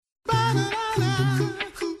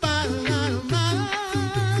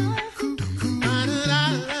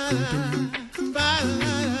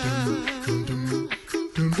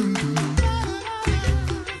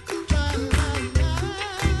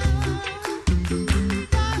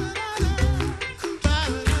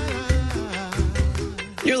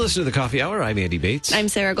listen to the Coffee Hour. I'm Andy Bates. I'm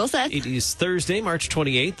Sarah Golseth. It is Thursday, March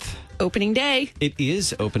 28th. Opening day. It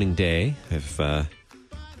is opening day. I have a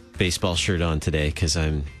baseball shirt on today because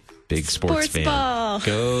I'm a big sports fan. Ball.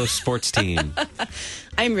 Go sports team.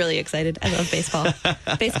 I'm really excited. I love baseball.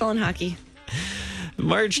 Baseball and hockey.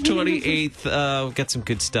 March 28th. We've got some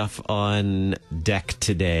good stuff on deck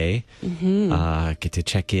today. Get to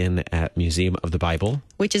check in at Museum of the Bible.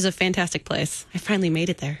 Which is a fantastic place. I finally made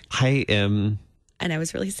it there. I am... And I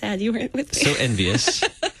was really sad you weren't with me. So envious.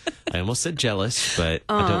 I almost said jealous, but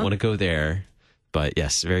I don't want to go there. But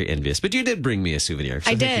yes, very envious. But you did bring me a souvenir.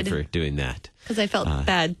 So I thank did. you for doing that. Because I felt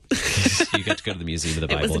bad. You got to go to the Museum of the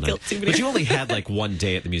Bible. It was a guilt souvenir. But you only had like one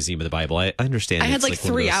day at the Museum of the Bible. I understand. I had it's like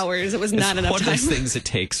 3 hours. It was not enough time. It's one of those things that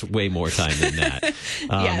takes way more time than that.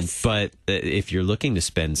 Yes. But if you're looking to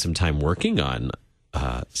spend some time working on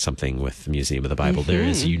something with the Museum of the Bible, there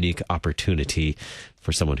is a unique opportunity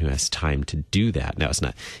for someone who has time to do that. Now, it's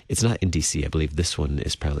not in DC. I believe this one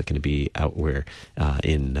is probably going to be out where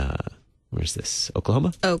where's this?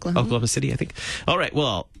 Oklahoma City, I think. All right.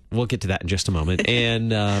 Well, we'll get to that in just a moment.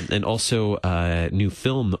 And also new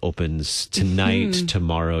film opens tonight,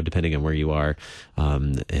 tomorrow, depending on where you are.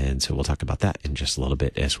 And so we'll talk about that in just a little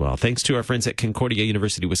bit as well. Thanks to our friends at Concordia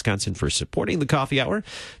University, Wisconsin for supporting the Coffee Hour.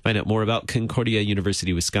 Find out more about Concordia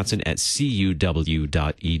University, Wisconsin at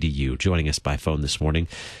cuw.edu. Joining us by phone this morning,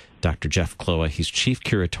 Dr. Jeff Kloa. He's Chief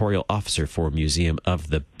Curatorial Officer for Museum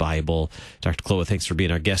of the Bible. Dr. Kloa, thanks for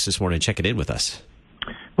being our guest this morning and checking in with us.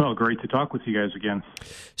 Well, great to talk with you guys again.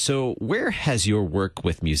 So where has your work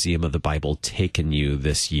with Museum of the Bible taken you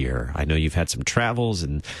this year? I know you've had some travels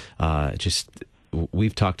and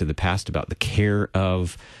we've talked in the past about the care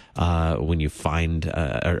of when you find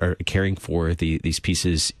or caring for these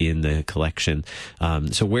pieces in the collection.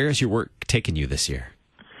 So where has your work taken you this year?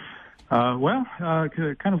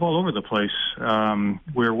 Kind of all over the place.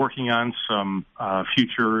 We're working on some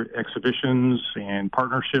future exhibitions and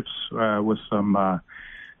partnerships with some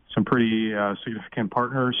pretty significant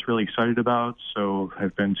partners. Really excited about. So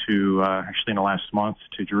I've been to actually in the last month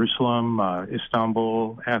to Jerusalem,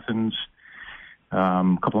 Istanbul, Athens.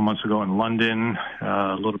 A couple of months ago in London.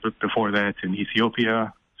 A little bit before that in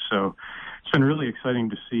Ethiopia. So it's been really exciting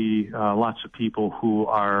to see lots of people who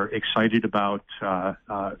are excited about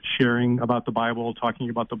sharing about the Bible, talking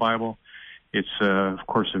about the Bible. It's, of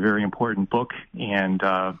course, a very important book, and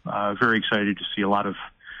very excited to see a lot of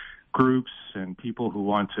groups and people who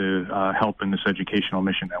want to help in this educational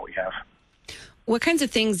mission that we have. What kinds of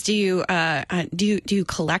things do you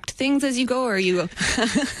collect things as you go, or are you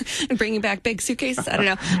bringing back big suitcases? I don't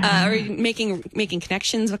know. Are you making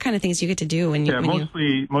connections? What kind of things do you get to do when you?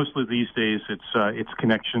 Mostly these days it's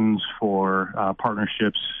connections for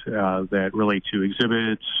partnerships that relate to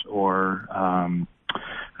exhibits or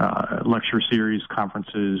lecture series,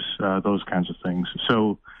 conferences, those kinds of things.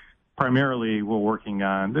 So primarily, we're working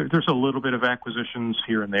on. There's a little bit of acquisitions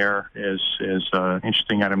here and there as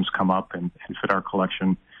interesting items come up and fit our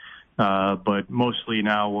collection. But mostly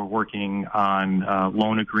now we're working on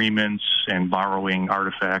loan agreements and borrowing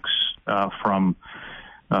artifacts from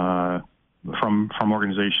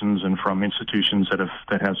organizations and from institutions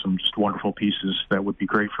that have some just wonderful pieces that would be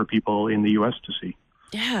great for people in the U.S. to see.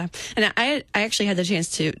 Yeah, and I actually had the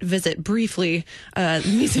chance to visit briefly the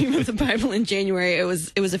Museum of the Bible in January. It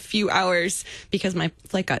was a few hours because my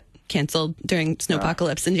flight got canceled during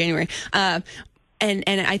snowpocalypse in January. And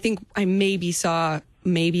I think I maybe saw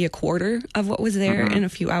a quarter of what was there in a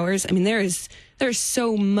few hours. I mean, there's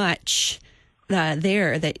so much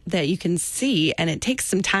there that you can see, and it takes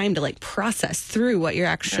some time to like process through what you're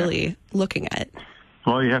actually looking at.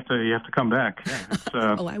 Well, you have to come back.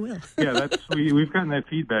 Yeah, oh, I will. Yeah, we've gotten that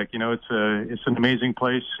feedback. You know, it's an amazing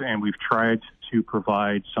place, and we've tried to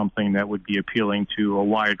provide something that would be appealing to a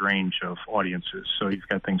wide range of audiences. So you've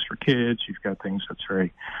got things for kids, you've got things that's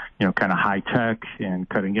very, kind of high tech and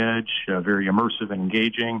cutting edge, very immersive and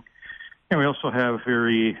engaging. And we also have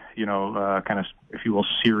very, kind of, if you will,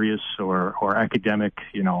 serious or academic,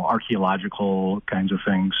 archaeological kinds of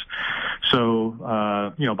things. So,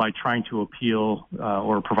 by trying to appeal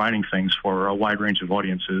or providing things for a wide range of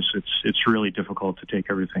audiences, it's really difficult to take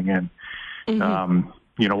everything in.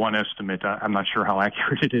 One estimate, I'm not sure how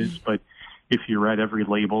accurate it is, but if you read every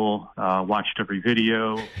label, watched every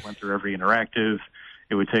video, went through every interactive,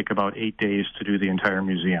 it would take about 8 days to do the entire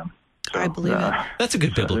museum. So, I believe it. That's a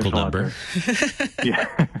good biblical number. Yeah,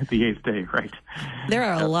 the 8th day, right. There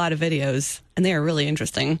are a lot of videos, and they are really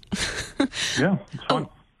interesting. Yeah, it's fun.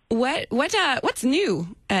 What's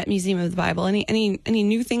new at Museum of the Bible? Any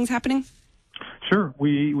new things happening? Sure.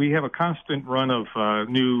 We have a constant run of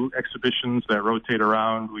new exhibitions that rotate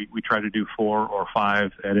around. We try to do 4 or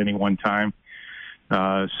 5 at any one time.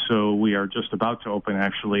 So we are just about to open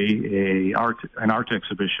actually an art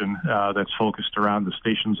exhibition that's focused around the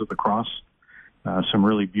Stations of the Cross. Some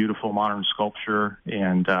really beautiful modern sculpture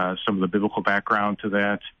and some of the biblical background to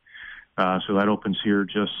that. So that opens here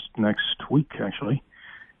just next week, actually.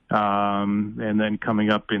 And then coming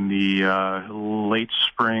up in the late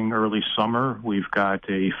spring, early summer, we've got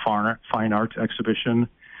a fine art exhibition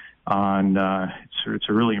on, it's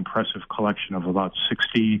a really impressive collection of about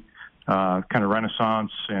 60 kind of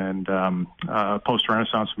Renaissance and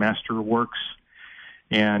post-Renaissance masterworks.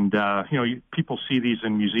 And, people see these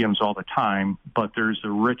in museums all the time, but there's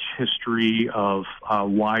a rich history of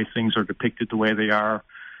why things are depicted the way they are,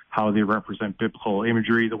 how they represent biblical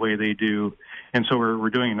imagery the way they do. And so we're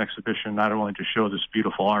doing an exhibition not only to show this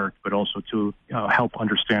beautiful art, but also to help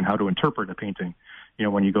understand how to interpret a painting,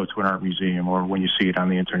 when you go to an art museum or when you see it on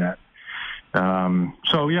the internet. We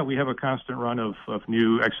have a constant run of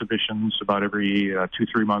new exhibitions. About every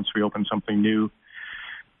 2-3 months, we open something new.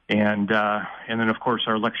 And then, of course,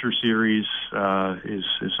 our lecture series is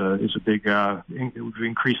a big. We've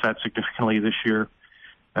increased that significantly this year.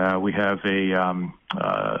 We have a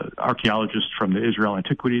archaeologist from the Israel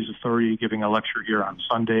Antiquities Authority giving a lecture here on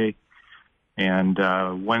Sunday, and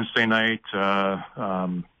Wednesday night a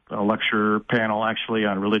lecture panel actually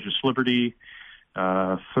on religious liberty.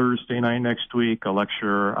 Thursday night next week, a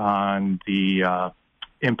lecture on the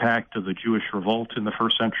impact of the Jewish revolt in the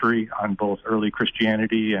first century on both early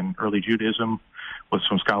Christianity and early Judaism, with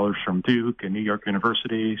some scholars from Duke and New York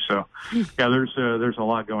University. So, there's a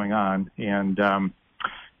lot going on, and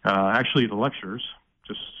actually the lectures,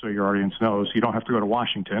 just so your audience knows, you don't have to go to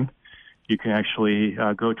Washington. You can actually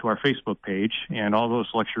go to our Facebook page, and all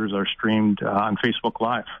those lectures are streamed on Facebook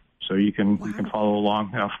Live, so you can follow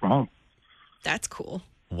along from home. That's cool.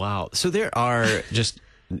 Wow. So there are just,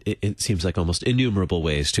 it seems like almost innumerable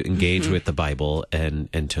ways to engage with the Bible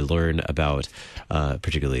and to learn about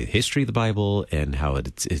particularly the history of the Bible and how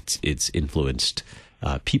it's influenced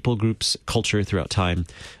people groups, culture throughout time.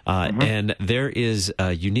 And there is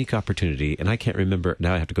a unique opportunity, and I can't remember,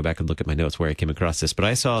 now I have to go back and look at my notes where I came across this, but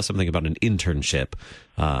I saw something about an internship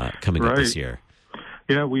coming up this year.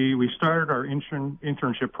 Yeah, we started our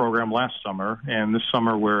internship program last summer, and this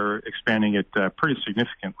summer we're expanding it pretty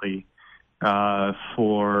significantly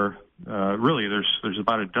for really there's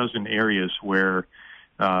about a dozen areas where,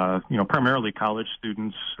 primarily college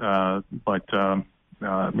students, but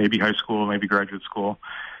maybe high school, maybe graduate school,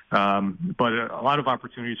 but a lot of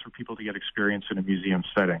opportunities for people to get experience in a museum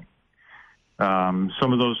setting.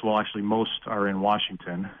 Some of those, most are in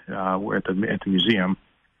Washington at the museum.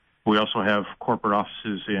 We also have corporate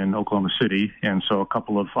offices in Oklahoma City, and so a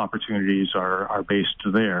couple of opportunities are based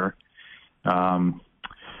there. This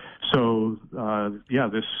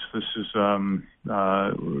is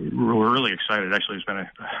we're really excited. Actually, it's been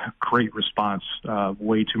a great response.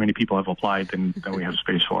 Way too many people have applied than we have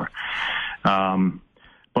space for.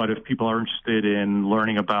 But if people are interested in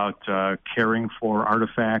learning about caring for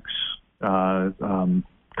artifacts,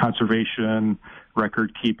 conservation,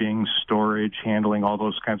 record keeping, storage, handling, all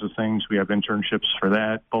those kinds of things, we have internships for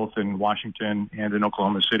that, both in Washington and in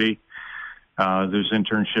Oklahoma City. There's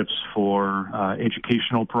internships for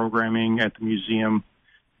educational programming at the museum,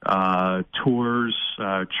 tours,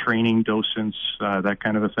 training docents, that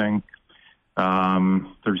kind of a thing.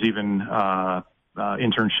 There's even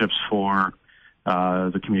internships for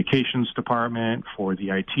the communications department, for the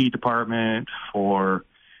IT department, for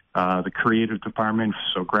the creative department,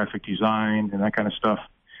 so graphic design and that kind of stuff,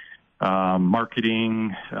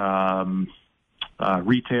 marketing,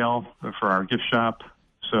 retail for our gift shop.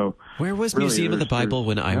 So where was really, Museum of the Bible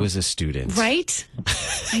when I was a student? Right?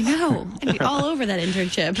 I know. I'd be all over that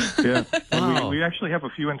internship. Yeah. Wow. We actually have a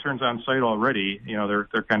few interns on site already.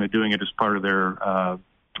 They're kind of doing it as part of their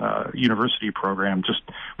university program.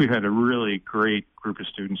 We've had a really great group of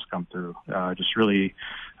students come through. Just really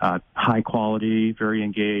high quality, very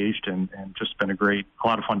engaged, and just been a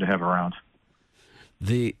lot of fun to have around.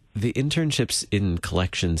 The internships in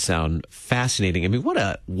collections sound fascinating. I mean, what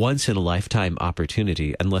a once in a lifetime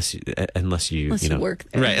opportunity, unless you work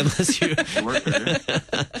there. Right, unless you work there.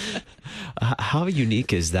 How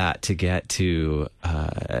unique is that to get to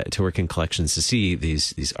work in collections, to see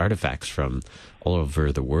these artifacts from all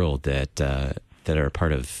over the world that are a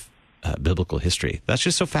part of biblical history? That's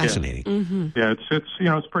just so fascinating. Yeah,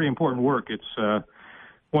 it's pretty important work. It's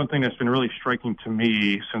one thing that's been really striking to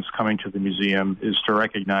me since coming to the museum is to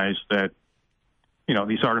recognize that,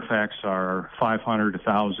 these artifacts are 500,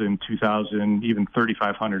 1,000, 2,000, even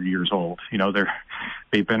 3,500 years old.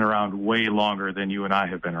 They've been around way longer than you and I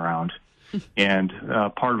have been around. And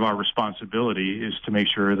part of our responsibility is to make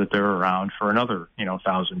sure that they're around for another,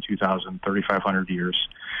 1,000, 2,000, 3,500 years,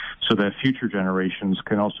 so that future generations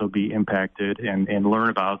can also be impacted and learn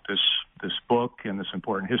about this book and this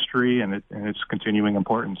important history and its continuing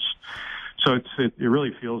importance. So it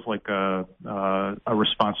really feels like a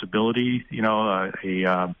responsibility,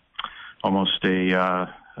 almost I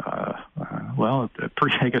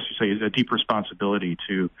guess you say a deep responsibility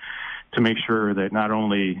to make sure that not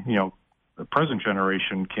only, the present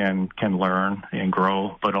generation can learn and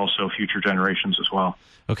grow, but also future generations as well.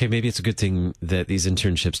 Okay, maybe it's a good thing that these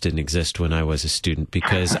internships didn't exist when I was a student,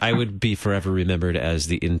 because I would be forever remembered as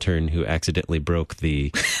the intern who accidentally broke the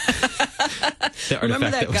artifact. Remember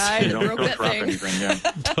that guy that broke that thing? Anything, yeah.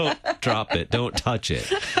 Don't drop it. Don't touch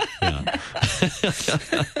it. Yeah.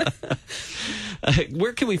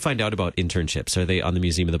 Where can we find out about internships? Are they on the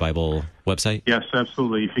Museum of the Bible website? Yes,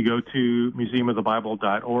 absolutely. If you go to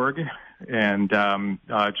museumofthebible.org and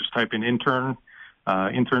just type in internships,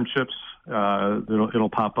 it'll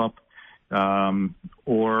pop up.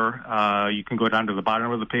 Or you can go down to the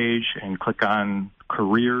bottom of the page and click on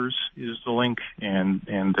careers is the link, and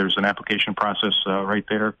there's an application process right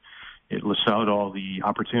there. It lists out all the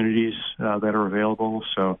opportunities that are available.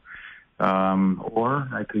 So, or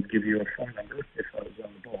I could give you a phone number if I was on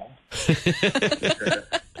the ball,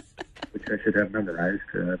 which I should have memorized,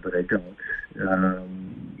 but I don't.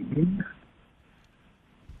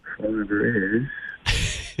 Phone number is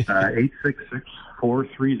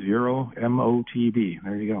 866-430-MOTB.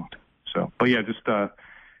 There you go. So, but yeah, just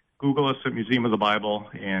Google us at Museum of the Bible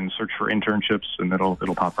and search for internships, and it'll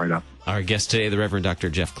pop right up. Our guest today, the Reverend Dr.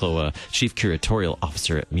 Jeff Kloha, Chief Curatorial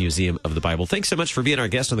Officer at Museum of the Bible. Thanks so much for being our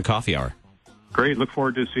guest on the Coffee Hour. Great. Look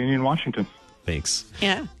forward to seeing you in Washington. Thanks.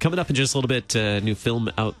 Yeah. Coming up in just a little bit, new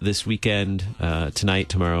film out this weekend, tonight,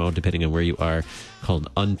 tomorrow, depending on where you are,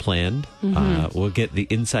 called Unplanned. Mm-hmm. We'll get the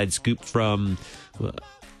inside scoop from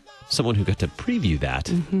someone who got to preview that.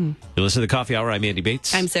 Mm-hmm. You're listening to the Coffee Hour. I'm Andy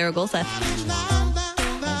Bates. I'm Sarah Golseth.